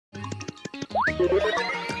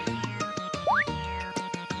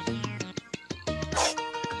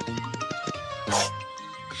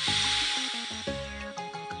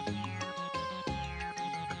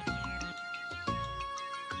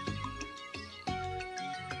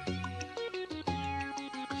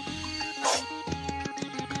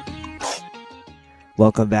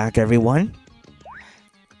Welcome back, everyone.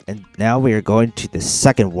 And now we are going to the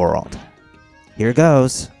second world. Here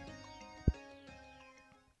goes.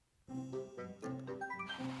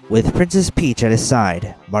 With Princess Peach at his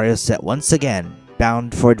side, Mario set once again,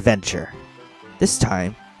 bound for adventure. This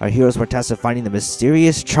time, our heroes were tasked with finding the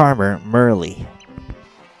mysterious charmer, Merly.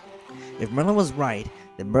 If Merlin was right,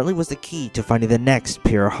 then Merly was the key to finding the next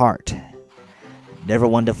pure heart. Never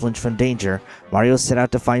one to flinch from danger, Mario set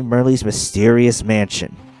out to find Merly's mysterious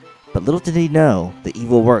mansion. But little did he know, the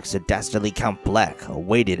evil works of dastardly Count Bleck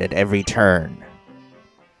awaited at every turn.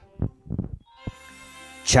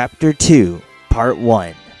 Chapter 2, Part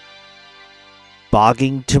 1.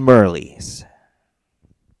 Bogging to Merly's.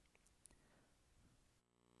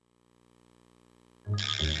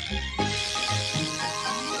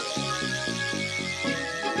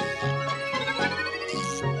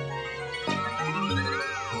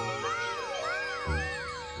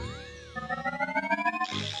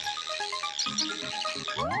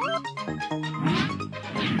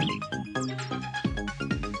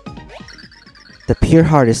 The pure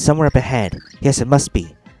heart is somewhere up ahead. Yes, it must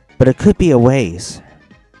be. But it could be a ways.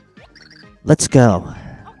 Let's go.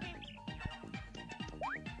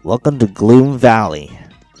 Welcome to Gloom Valley.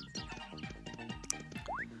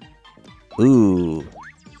 Ooh.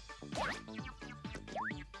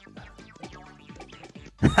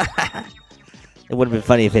 It would have been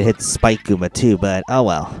funny if it hit the Spike Goomba too, but oh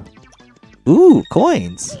well. Ooh,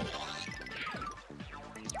 coins.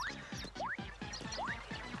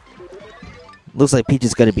 Looks like Peach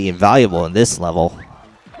is going to be invaluable in this level.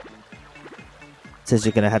 It says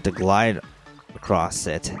you're going to have to glide across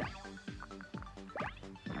it.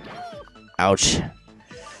 Ouch.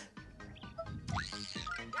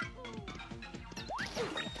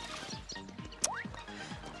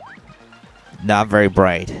 Not very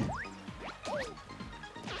bright.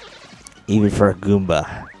 Even for a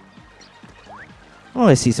Goomba. Oh,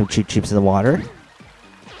 I see some Cheep Cheeps in the water.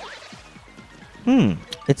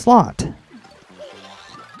 It's locked.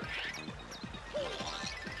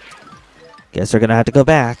 Guess we're gonna have to go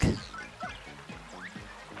back.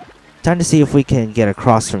 Time to see if we can get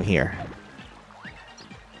across from here.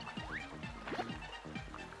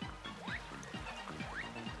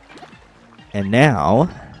 And now,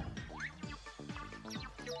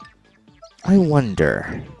 I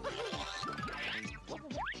wonder.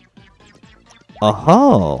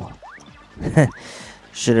 Oh-ho!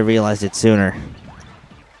 Should have realized it sooner.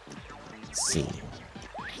 Let's see.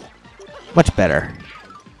 Much better.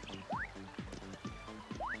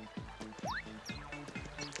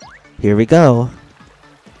 Here we go.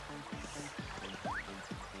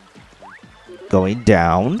 Going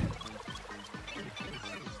down.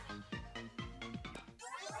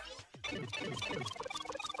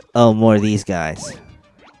 Oh, more of these guys.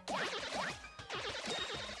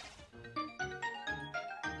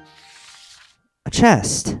 A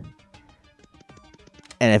chest.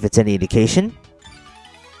 And if it's any indication,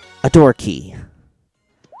 a door key.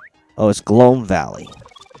 Oh, it's Gloom Valley.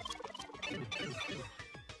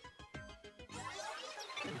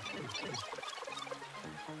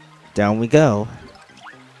 Down we go.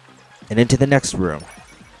 And into the next room.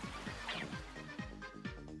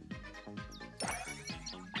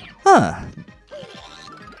 Huh.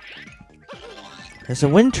 There's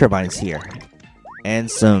some wind turbines here. And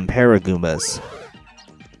some Paragoombas.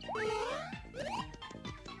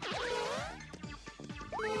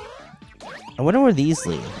 I wonder where these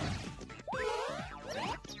lead.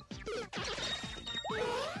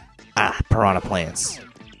 Ah, piranha plants.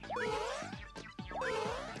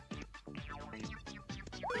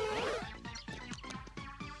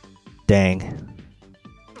 Dang.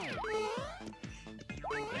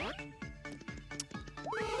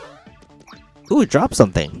 Ooh, it dropped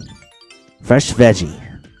something. Fresh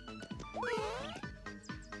veggie.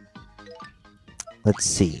 Let's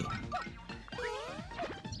see.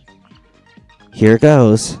 Here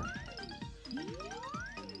goes.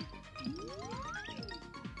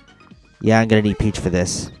 Yeah, I'm gonna need Peach for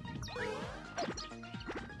this.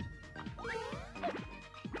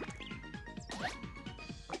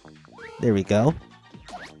 There we go.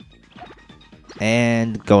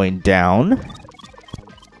 And going down.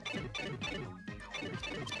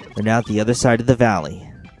 We're now at the other side of the valley.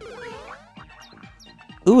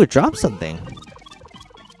 Ooh, it dropped something.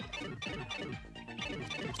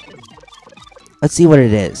 Let's see what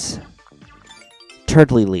it is.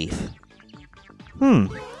 Turtley leaf.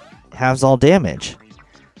 Halves all damage.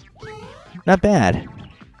 Not bad.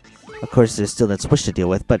 Of course, there's still that switch to deal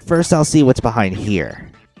with, but first I'll see what's behind here.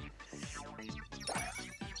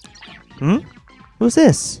 Who's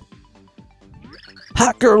this?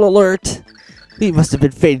 Hot girl alert! You must have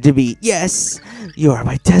been fated to meet. Yes! You are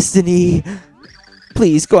my destiny!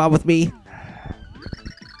 Please, go out with me!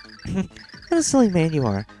 What a silly man you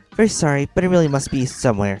are. Very sorry, but it really must be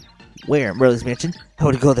somewhere. Where? Merlin's mansion? I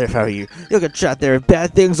would go there if I were you. You'll get trapped there and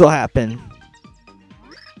bad things will happen.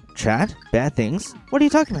 Chat? Bad things? What are you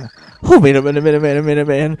talking about? Oh, wait a minute,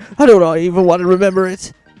 man. I don't even want to remember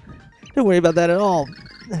it. Don't worry about that at all.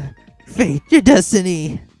 Fate, your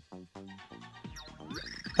destiny.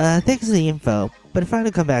 Thanks for the info, but if I were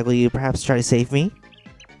to come back, will you perhaps try to save me?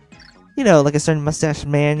 You know, like a certain mustached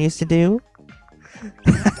man used to do?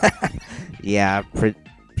 Yeah,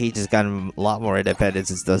 Peach has gotten a lot more independent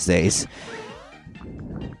since those days.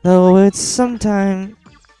 Though sometimes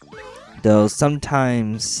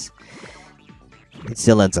it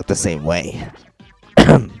still ends up the same way.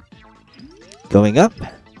 Going up.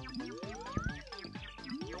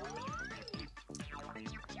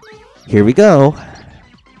 Here we go.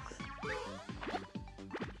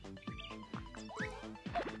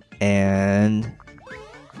 And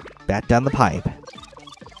back down the pipe.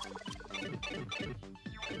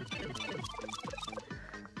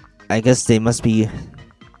 I guess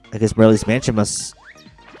Merly's mansion must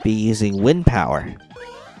be using wind power.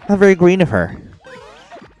 How very green of her.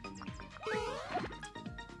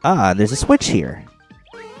 Ah, there's a switch here.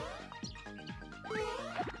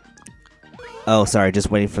 Oh, sorry, just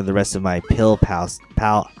waiting for the rest of my little pals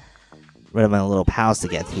to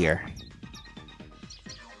get here.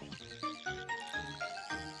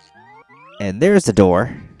 And there's the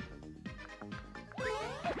door.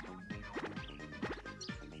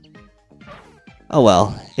 Oh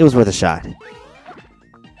well, it was worth a shot.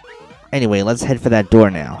 Anyway, let's head for that door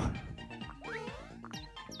now.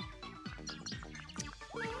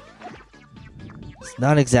 It's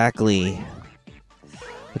not exactly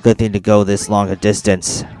a good thing to go this long a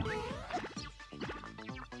distance.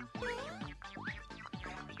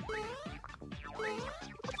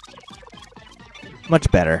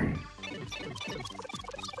 Much better.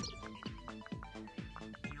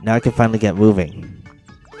 Now I can finally get moving.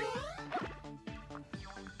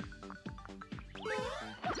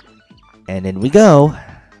 And in we go.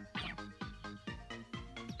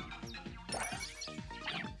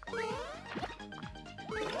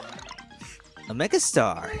 A Mega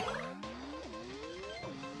Star.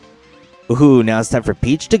 Ooh, now it's time for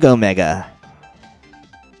Peach to go Mega.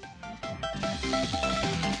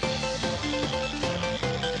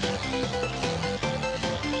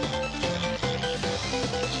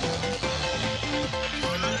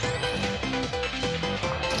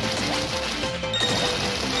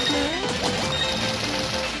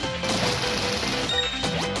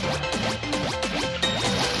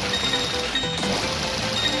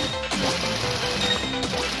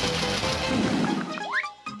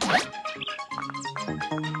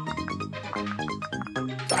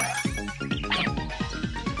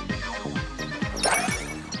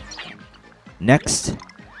 Next.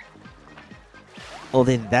 Oh,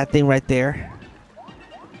 then that thing right there.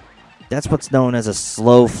 That's what's known as a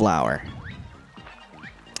slow flower.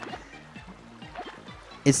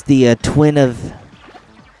 It's the twin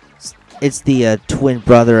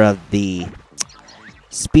brother of the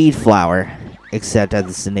speed flower, except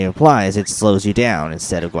as the name implies, it slows you down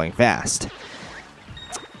instead of going fast.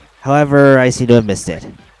 However, I seem to have missed it.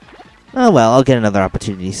 Oh well, I'll get another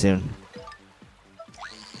opportunity soon.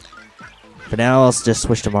 For now, I'll just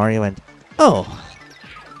switch to Mario and... Oh!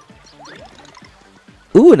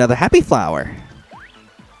 Ooh, another happy flower!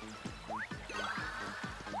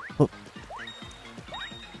 Oh.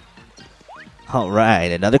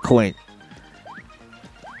 Alright, another coin.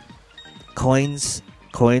 Coins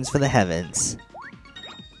for the heavens.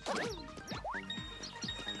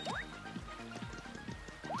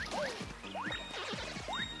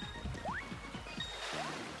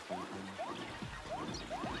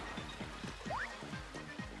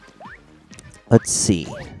 Let's see.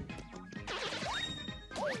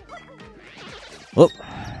 Oh.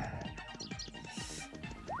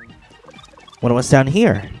 Wonder what's down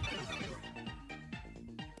here.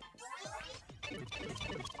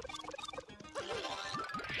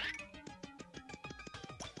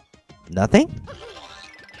 Nothing?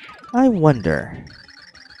 I wonder.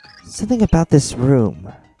 Something about this room.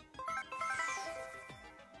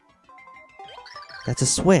 That's a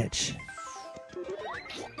switch.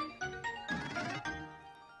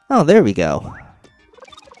 Oh, there we go.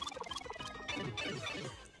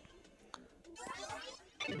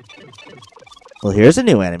 Well, here's a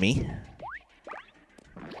new enemy.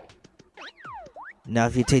 Now,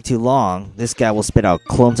 if you take too long, this guy will spit out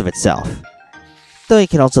clones of itself. Though you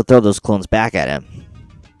can also throw those clones back at him.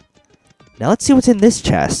 Now, let's see what's in this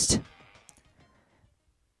chest.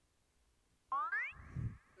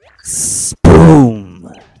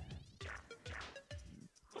 Boom!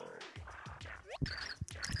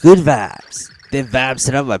 Good vibes. Them vibes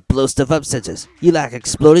set up by blow stuff up sensors. You like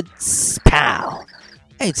exploded? Pow!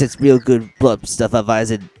 Ain't since real good blow stuff up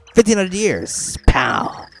vibes in 1500 years.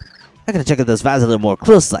 Pow! I gotta check out those vibes a little more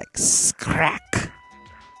close, like crack.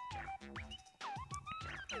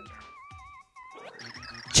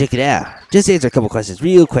 Check it out. Just answer a couple questions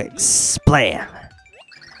real quick. Splam.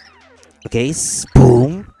 Okay,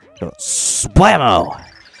 boom. No, splammo.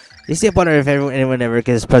 You see, I wonder if anyone ever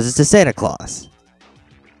gives presents to Santa Claus.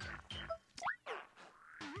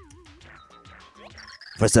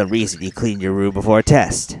 For some reason, you clean your room before a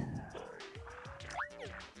test.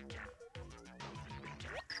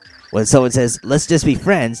 When someone says, let's just be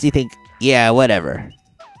friends, you think, yeah, whatever.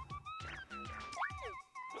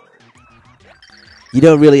 You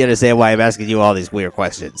don't really understand why I'm asking you all these weird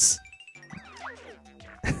questions.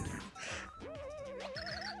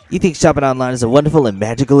 You think shopping online is a wonderful and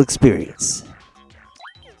magical experience.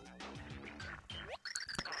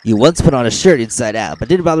 You once put on a shirt inside out, but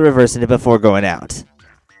didn't bother reversing it before going out.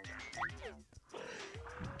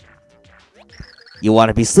 You want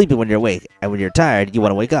to be sleeping when you're awake, and when you're tired, you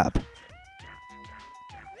want to wake up.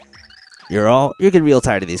 You're getting real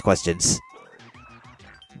tired of these questions.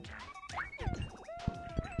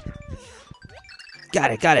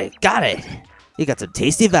 Got it. You got some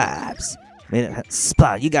tasty vibes. Man,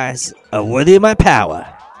 Spot, you guys are worthy of my power.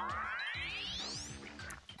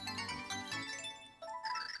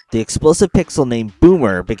 The explosive pixel named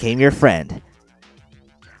Boomer became your friend.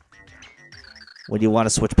 When you want to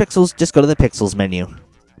switch pixels, just go to the Pixels menu.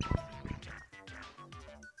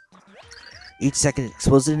 Each second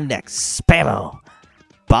explodes to the next. Spammo!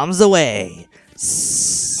 Bombs away!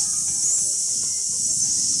 Spam!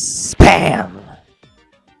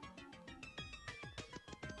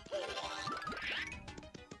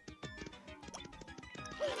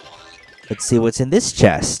 Let's see what's in this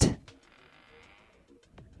chest.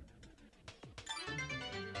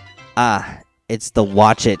 Ah, it's the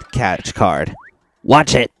Watch It catch card.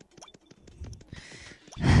 Watch it!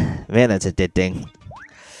 Man, that's a dead thing.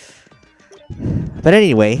 But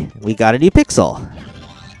anyway, we got a new pixel. And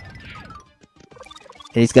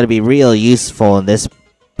he's gonna be real useful in this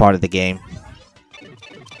part of the game.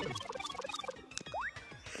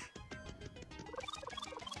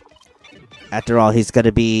 After all, he's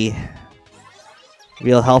gonna be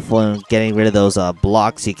real helpful in getting rid of those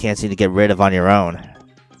blocks you can't seem to get rid of on your own.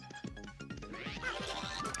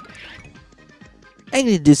 And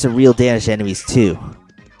you can do some real damage to enemies too.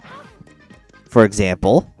 For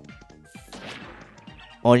example,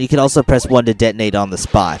 or you can also press 1 to detonate on the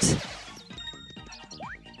spot.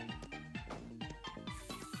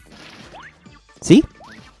 See?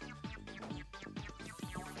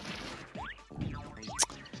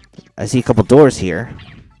 I see a couple doors here.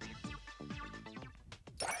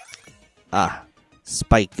 Ah,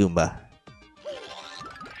 Spike Goomba.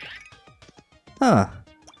 Huh.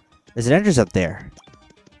 There's an entrance up there.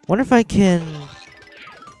 Wonder if I can...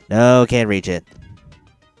 No, can't reach it.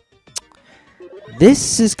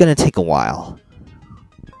 This is gonna take a while.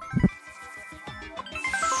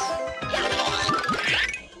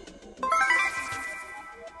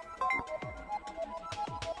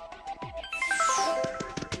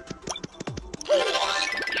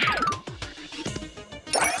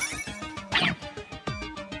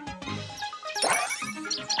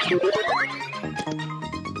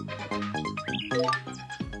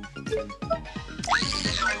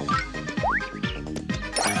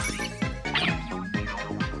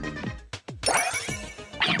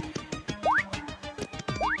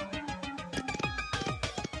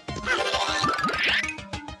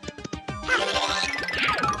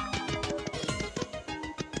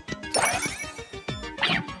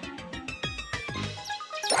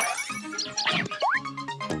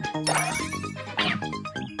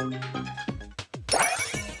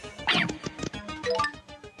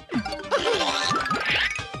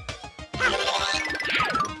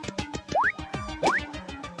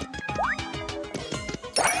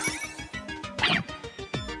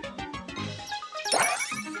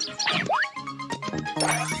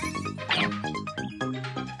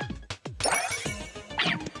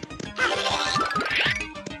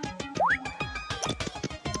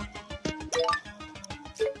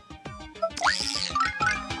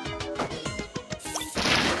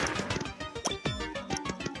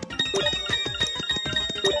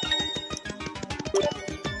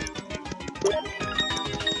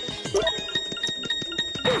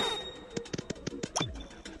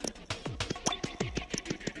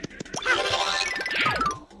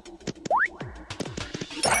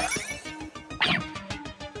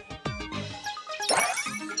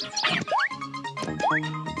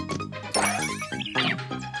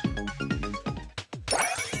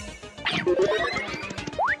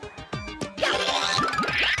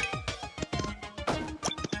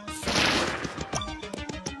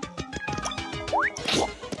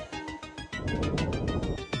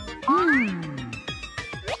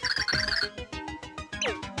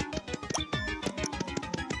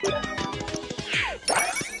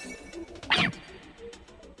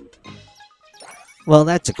 Well,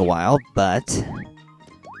 that took a while, but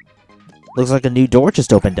looks like a new door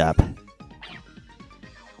just opened up.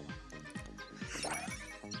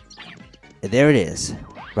 And there it is,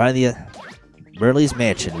 right in the Merle's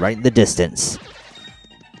mansion, right in the distance.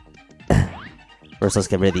 First, let's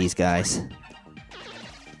get rid of these guys.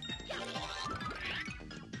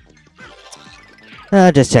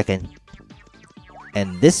 Just checking.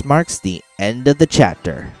 And this marks the end of the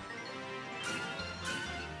chapter.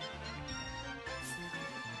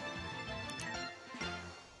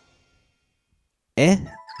 Et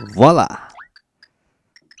voila!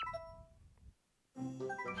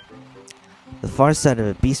 The far side of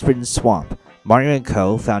a beast-ridden swamp, Mario and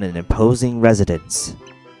Co. found an imposing residence.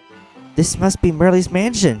 This must be Merle's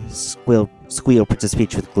mansion, squealed Princess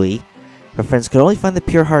Peach with glee. Her friends could only find the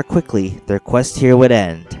pure heart quickly, their quest here would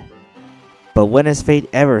end. But when has fate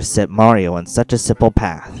ever set Mario on such a simple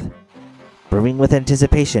path? Brimming with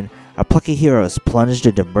anticipation, our plucky heroes plunged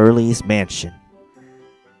into Merle's mansion.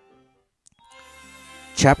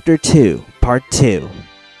 Chapter 2, Part 2.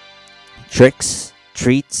 Tricks,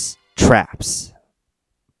 Treats, Traps.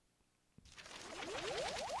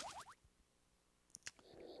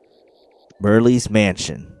 Merle's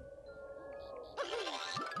mansion.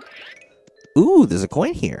 Ooh, there's a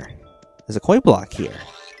coin here. There's a coin block here.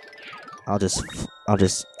 I'll just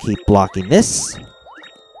keep blocking this.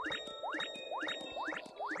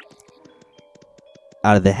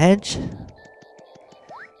 Out of the hedge.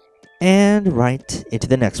 And right into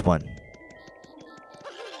the next one.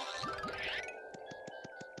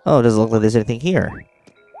 Oh, it doesn't look like there's anything here.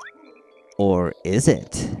 Or is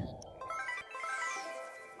it?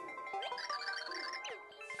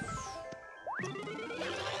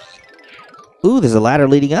 Ooh, there's a ladder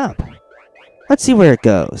leading up. Let's see where it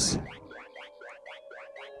goes.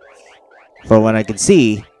 From what I can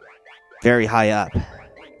see, very high up.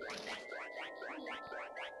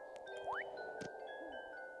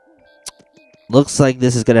 Looks like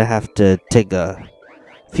this is gonna have to take a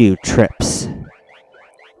few trips.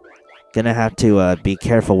 Gonna have to be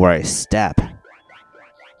careful where I step.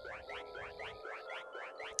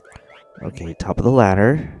 Okay, top of the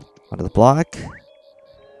ladder. Onto the block.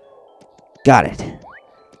 Got it.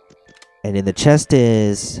 And in the chest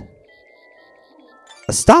is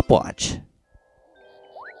a stopwatch.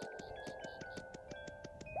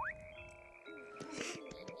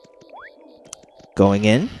 Going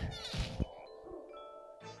in.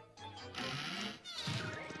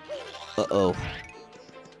 Uh-oh.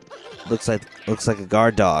 Looks like a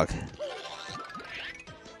guard dog.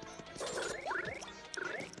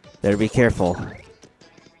 Better be careful.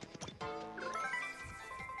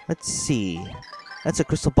 Let's see. That's a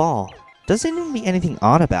crystal ball. Doesn't even be anything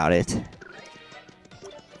odd about it.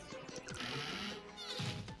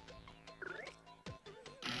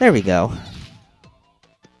 There we go.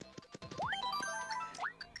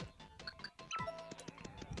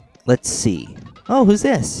 Let's see. Oh, who's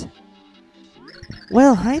this?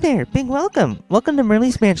 Well, hi there. Big welcome. Welcome to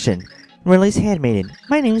Merle's mansion. Merle's handmaiden.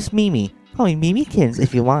 My name's Mimi. Call me Mimikins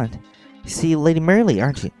if you want. You see Lady Merle,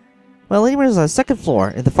 aren't you? Well, Lady Merle's on the second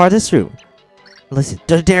floor in the farthest room. Listen,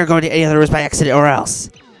 don't dare go into any other rooms by accident or else.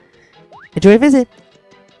 Enjoy a visit.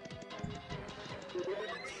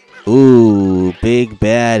 Ooh, big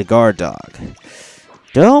bad guard dog.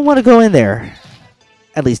 Don't want to go in there.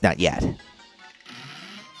 At least not yet.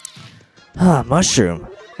 Ah, mushroom.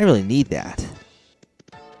 I really need that.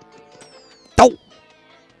 Oh!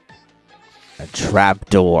 A trap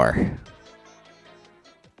door.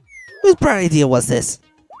 Whose bright idea was this?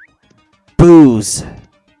 Booze.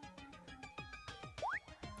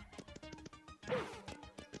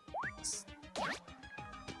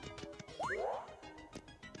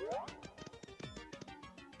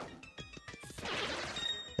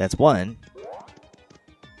 That's one.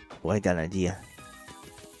 Oh, I got an idea.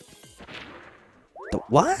 The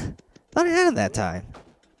what? Thought I had it that time.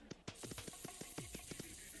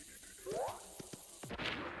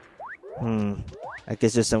 I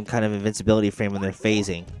guess there's some kind of invincibility frame when they're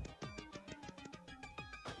phasing.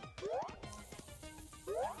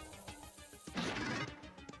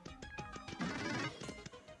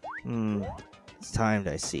 It's timed,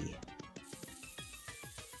 I see.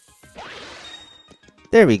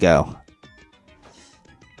 There we go.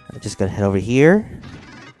 I'm just gonna head over here.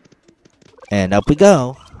 And up we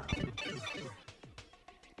go.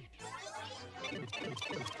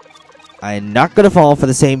 I'm not gonna fall for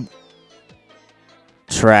the same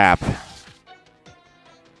trap.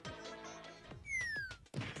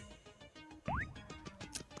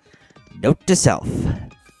 Note to self.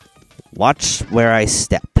 Watch where I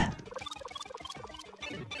step.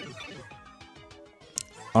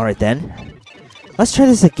 Alright then. Let's try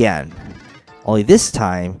this again. Only this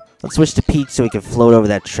time, let's switch to Peach so we can float over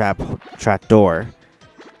that trap door.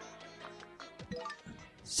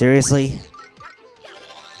 Seriously?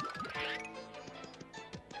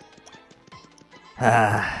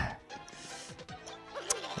 Ah.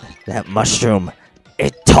 That mushroom.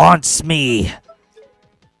 It taunts me!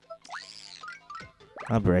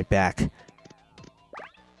 I'll be right back.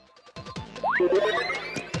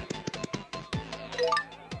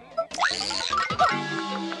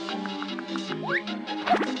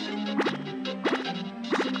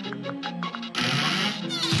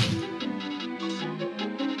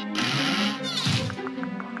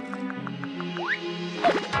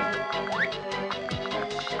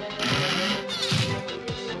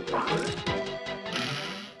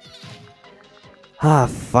 Ah,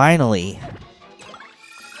 finally.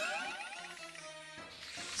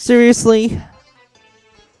 Seriously?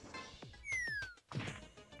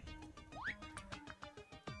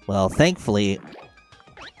 Well, thankfully.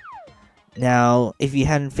 Now, if you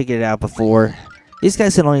hadn't figured it out before, these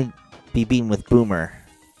guys can only be beaten with Boomer.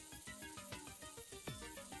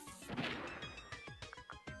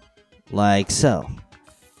 Like so.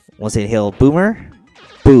 Once they hit Boomer,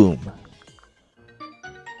 boom.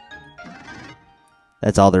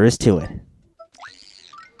 That's all there is to it.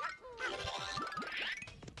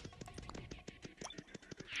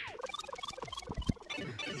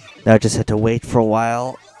 Now I just have to wait for a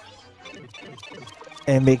while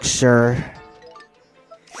and make sure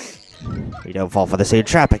we don't fall for the same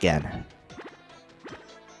trap again.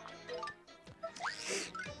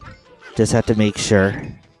 Just have to make sure.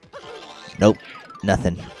 Nope,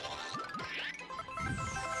 nothing.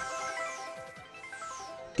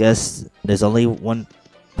 Guess there's only one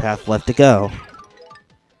path left to go.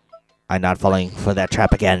 I'm not falling for that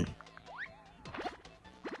trap again.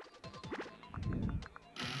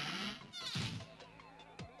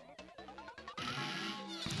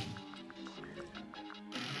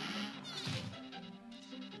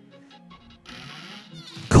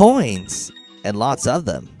 Coins! And lots of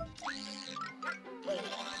them.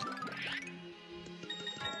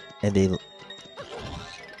 And they...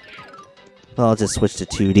 Well, I'll just switch to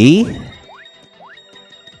 2D.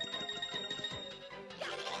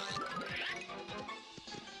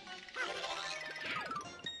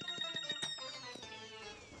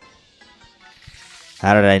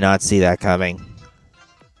 How did I not see that coming?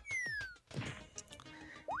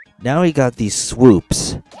 Now we got these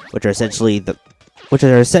swoops, which are essentially the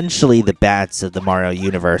bats of the Mario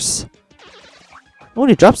universe. Oh,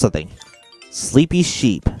 he dropped something. Sleepy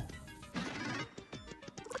sheep.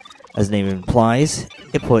 As the name implies,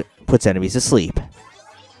 it puts enemies to sleep.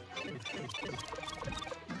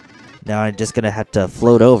 Now I'm just gonna have to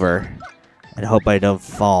float over and hope I don't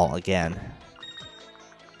fall again.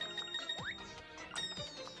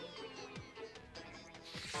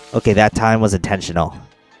 Okay, that time was intentional.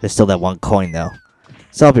 There's still that one coin though.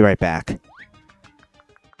 So I'll be right back.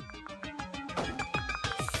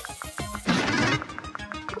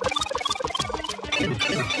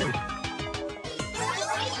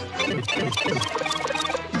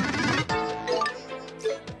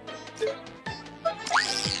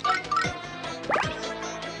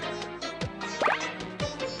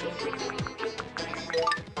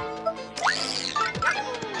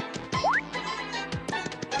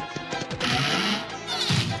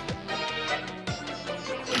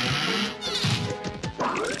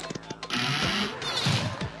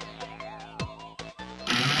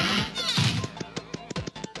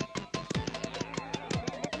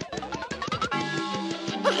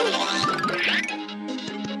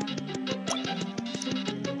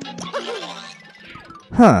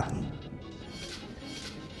 Huh.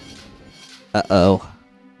 Uh-oh.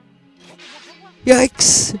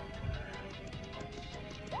 Yikes!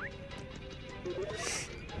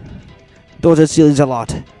 Daughter steals a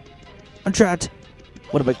lot. I'm trapped.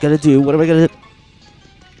 What am I gonna do? What am I gonna do?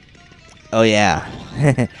 Oh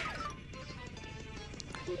yeah.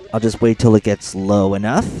 I'll just wait till it gets low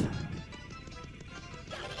enough.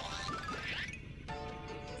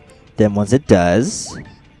 Then once it does,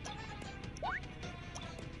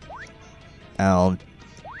 I'll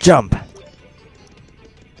jump.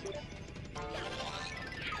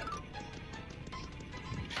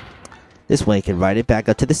 This way I can ride it back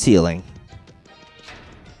up to the ceiling.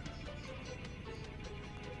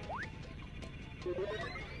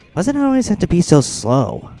 Why does it always have to be so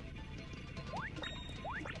slow?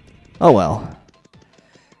 Oh well.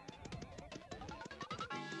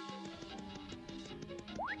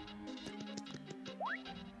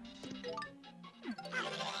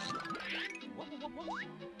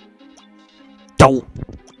 Don't.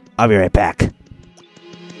 I'll be right back.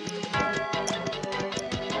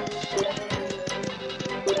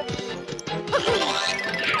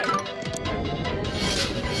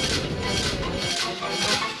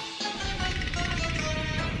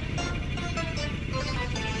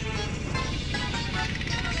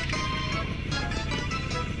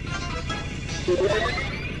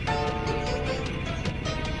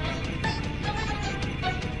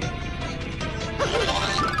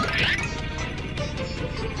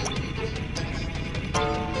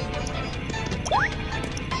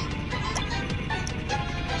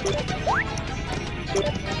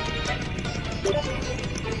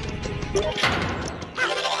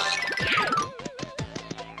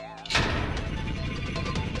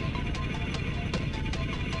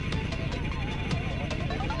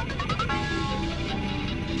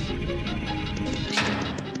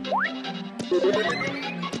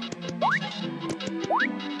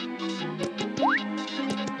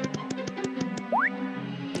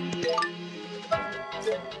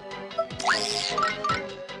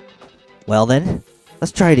 Well then,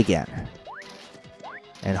 let's try it again.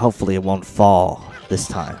 And hopefully it won't fall this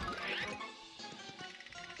time.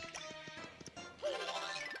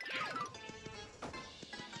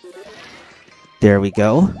 There we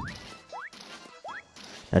go.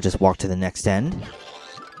 Now just walk to the next end.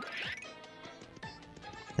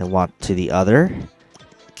 Then walk to the other.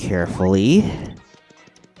 Carefully.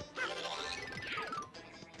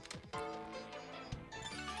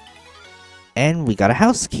 And we got a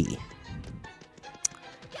house key.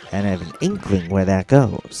 And I have an inkling where that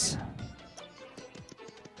goes.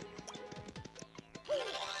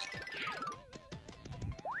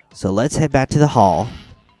 So let's head back to the hall.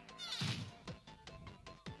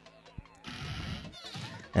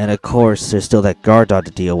 And of course, there's still that guard dog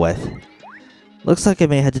to deal with. Looks like I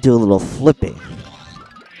may have to do a little flipping.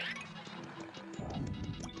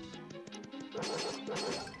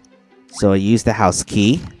 So I use the house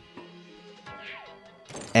key.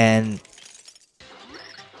 And...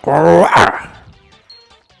 I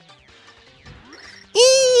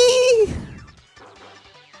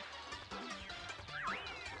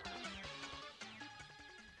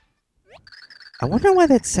wonder why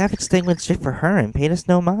that savage thing went straight for her and paid us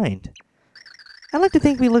no mind. I like to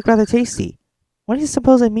think we look rather tasty. What do you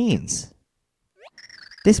suppose it means?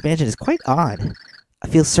 This mansion is quite odd. I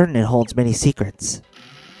feel certain it holds many secrets.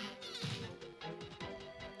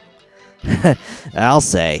 I'll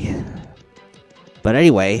say. But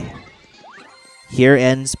anyway, here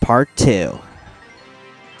ends part 2.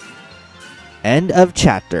 End of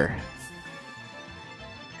chapter.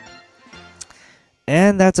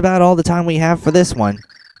 And that's about all the time we have for this one.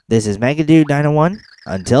 This is Megadude 901.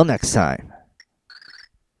 Until next time.